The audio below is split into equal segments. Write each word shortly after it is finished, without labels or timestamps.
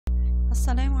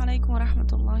Assalamu alaikum wa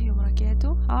rahmatullahi wa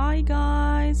barakatuh. Hi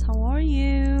guys, how are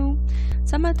you?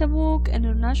 Samatabuk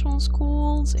International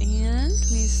Schools, and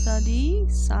we study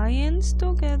science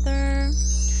together.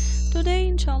 Today,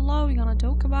 inshallah, we're gonna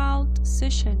talk about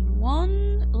session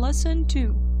 1, lesson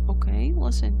 2. Okay,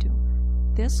 lesson 2.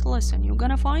 This lesson, you're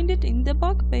gonna find it in the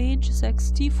book, page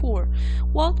 64.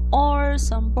 What are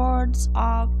some birds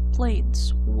of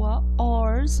planes? What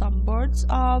are some birds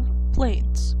of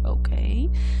planes? Okay,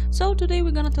 so today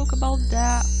we're gonna talk about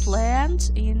the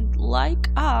plants, and like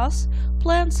us,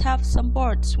 plants have some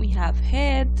parts. We have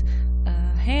head,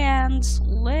 hands,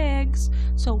 legs,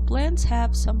 so plants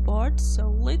have some parts.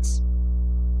 So let's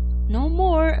know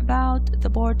more about the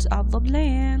parts of the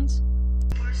plants.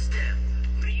 First step,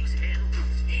 leaves and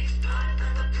roots. Each part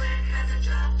of a plant has a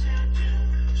job to do.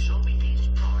 Show me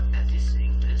each part as you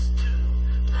sing this tune.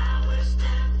 Flower,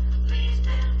 stem, leaves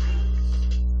and roots.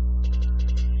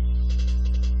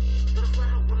 The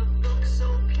flower looks so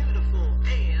beautiful,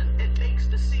 and it makes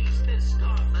the seeds that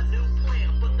start a new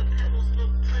plant. But the petals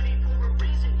look pretty for a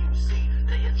reason, you see.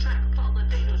 They attract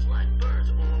pollinators like birds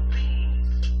or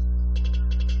bees.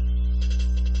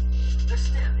 The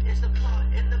stem is the part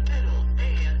in the middle,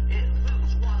 and it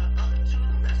moves water up to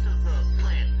the rest of the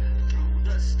plant. Through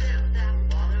the stem, that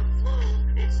water flows.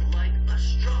 It's like a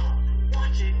straw.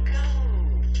 Watch it go.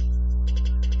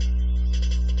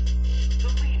 The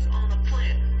leaves on a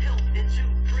plant help it to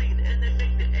breathe, and they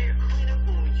make the air cleaner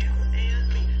for you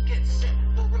and me. Get set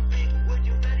for a big word.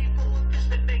 You ready for this?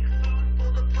 They make food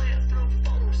for the plant through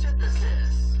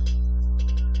photosynthesis.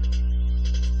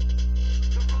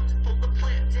 The roots pull the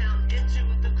plant down into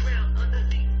the ground.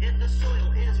 Underneath in the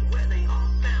soil is where they are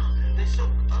found. They soak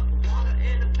up water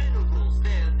and minerals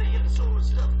there. They absorb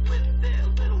stuff with their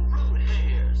little root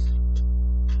hairs.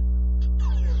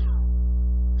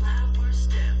 Flower,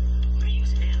 stem,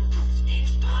 leaves and roots.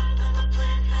 Each part of a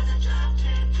plant has a job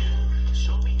to do.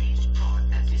 Show me each part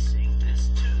as you sing this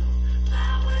tune.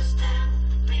 Flower, stem,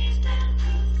 leaves and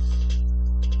roots.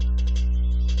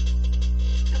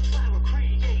 The flower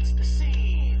creates the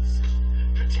seeds.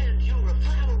 Pretend you're a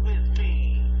flower with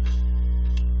me.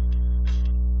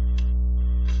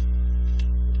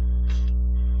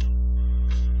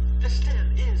 The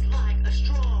stem is like a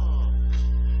straw.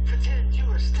 Pretend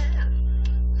you're a stem,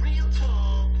 real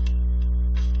tall.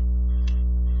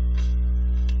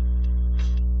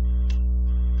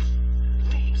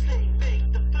 Leaves, they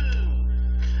make the food.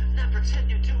 Now pretend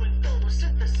you're doing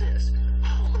photosynthesis,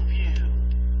 all of you.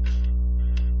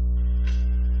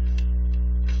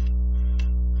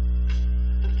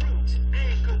 The roots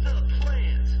anchor the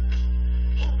plant.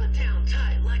 Hold it down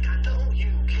tight like I know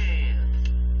you can.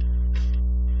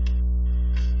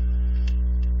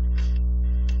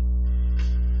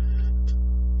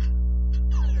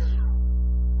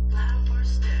 Flower,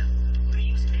 stem,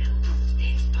 leaves and roots.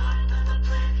 Each part of a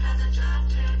plant has a job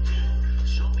to do.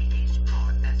 Show me each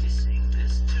part as you sing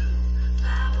this tune.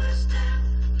 Flower, stem,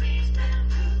 leaves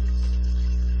and roots.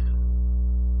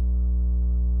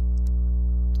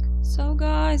 So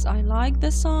guys, I like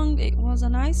the song. It was a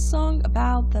nice song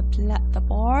about the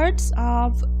parts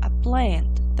of a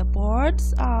plant. The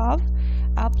parts of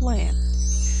a plant.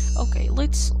 Okay,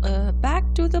 let's back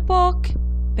to the book,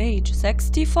 page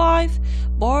 65.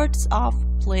 Parts of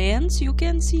plants. You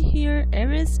can see here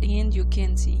iris, and you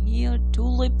can see here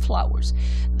tulip flowers.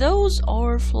 Those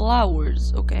are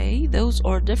flowers. Okay, those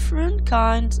are different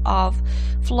kinds of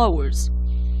flowers.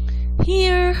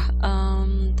 Here,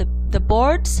 the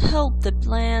parts help the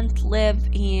plant live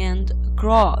and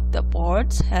grow. The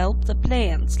parts help the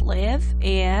plants live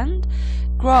and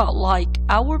grow. Like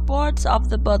our parts of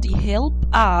the body help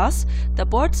us, the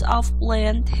parts of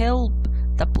plant help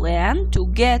the plant to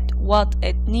get what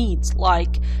it needs.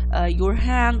 Like your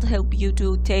hand help you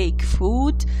to take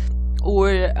food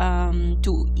or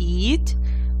to eat,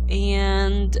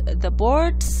 and the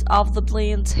parts of the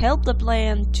plants help the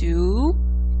plant to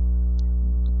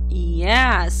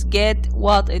get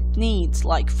what it needs,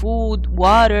 like food,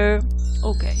 water.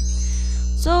 Okay,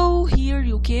 so here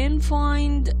you can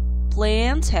find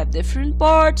plants have different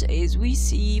parts, as we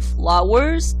see: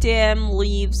 flower, stem,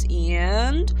 leaves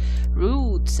and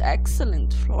roots.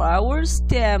 Excellent. Flower,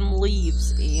 stem,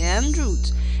 leaves and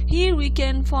roots. Here we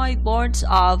can find parts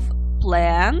of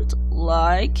plant,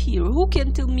 like here. Who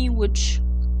can tell me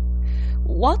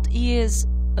what is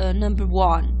number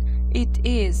 1? It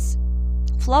is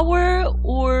flower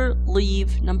or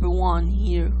leaf. Number 1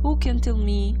 here. Who can tell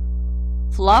me?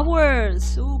 Flower.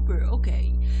 Super.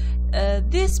 Okay.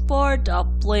 This part of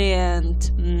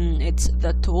plant, it's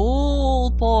the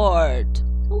tall part.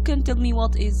 Who can tell me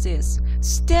what is this?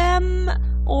 Stem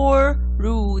or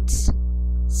roots?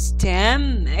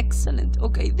 stem. Excellent.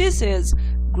 Okay, this is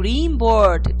green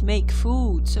board. It make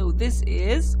food. So this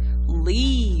is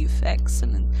leaf.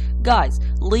 Excellent. Guys,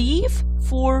 leaf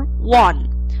for one.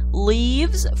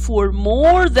 Leaves for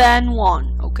more than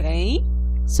one. Okay?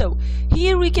 So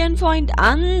here we can find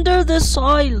under the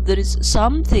soil there is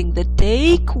something that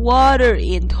take water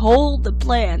and hold the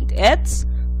plant. It's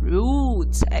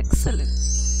roots. Excellent.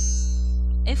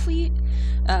 If we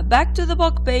back to the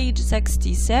book, page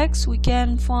 66, we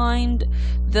can find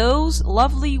those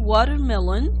lovely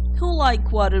watermelon. Who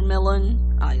like watermelon?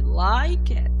 I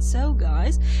like it. So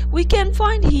guys, we can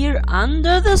find here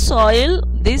under the soil,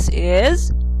 this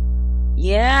is,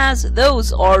 yes,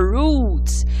 those are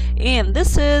roots, and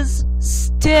this is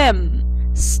stem.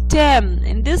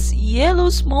 And this yellow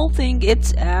small thing,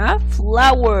 it's a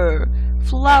flower,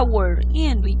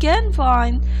 and we can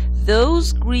find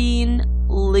those green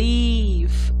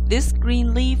leaf, this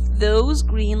green leaf, those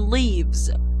green leaves.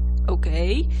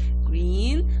 Okay,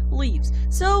 green leaves.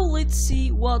 So let's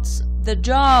see what's the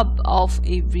job of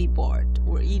every part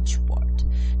or each part.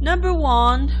 Number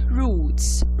one,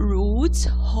 roots. Roots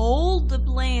hold the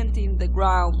plant in the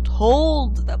ground.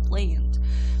 Hold the plant.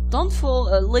 Don't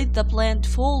let the plant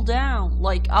fall down.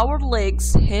 Like our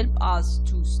legs help us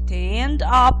to stand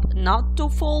up, not to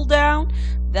fall down.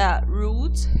 The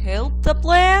roots help the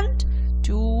plant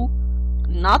to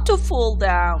not to fall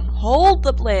down. Hold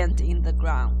the plant in the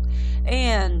ground.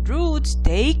 And roots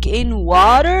take in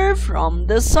water from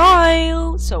the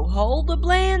soil. So hold the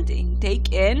plant and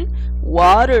take in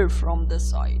water from the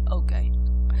soil. Okay.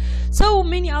 So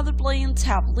many other plants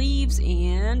have leaves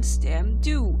and stem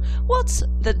too. What's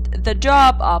the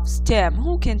job of stem?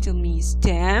 Who can tell me?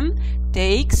 Stem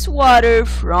takes water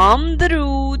from the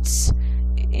roots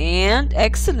and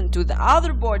excellent to the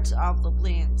other parts of the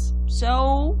plants.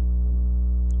 So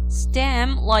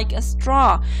stem like a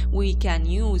straw. We can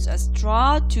use a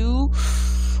straw to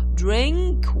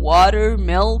drink water,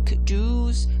 milk,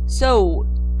 juice. So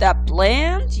the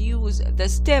plant use the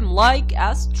stem like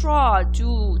a straw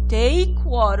to take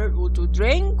water or to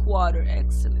drink water,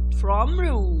 excellent, from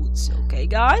roots. Okay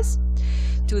guys,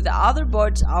 to the other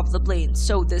parts of the plant.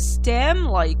 So the stem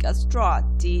like a straw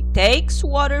takes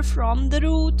water from the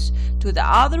roots to the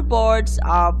other parts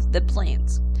of the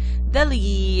plant. The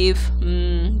leaf,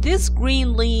 this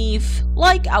green leaf,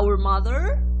 like our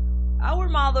mother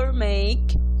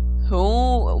make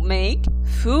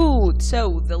food.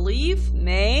 So the leaf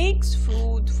makes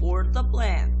food for the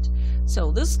plant.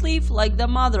 So this leaf, like the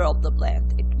mother of the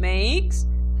plant, it makes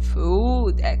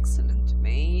food. Excellent.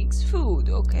 Makes food.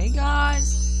 Okay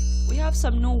guys, we have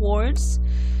some new words.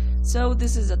 So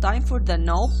this is the time for the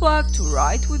notebook to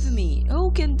write with me.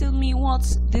 Who can tell me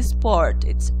what's this part?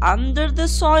 It's under the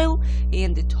soil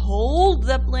and it holds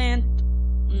the plant,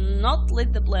 not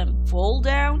let the plant fall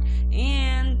down,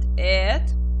 and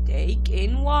it take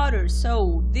in water.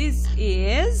 So this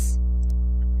is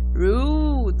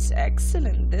roots.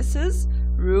 Excellent. This is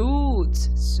roots.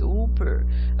 Super.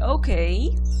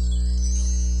 Okay,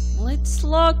 let's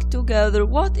look together.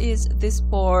 What is this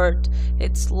part?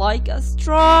 It's like a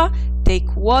straw.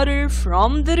 Take water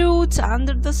from the roots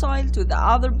under the soil to the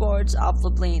other parts of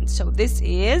the plant. So this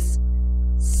is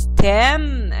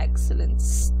stem. Excellent.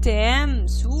 Stem.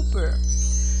 Super.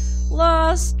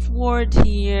 Last word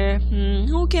here.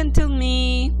 Who can tell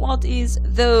me what is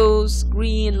those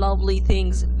green lovely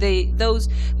things? Those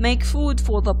make food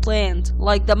for the plant,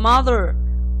 like the mother.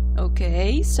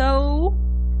 Okay, so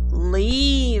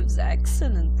leaves.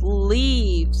 Excellent.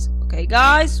 Leaves. Okay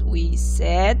guys, we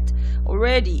said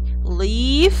already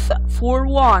leaf for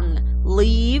one,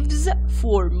 leaves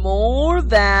for more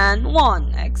than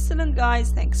one. Excellent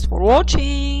guys, thanks for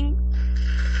watching.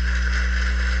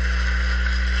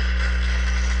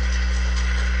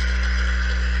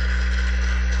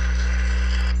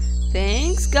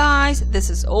 Thanks guys, this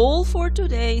is all for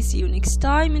today. See you next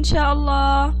time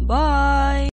inshallah. Bye.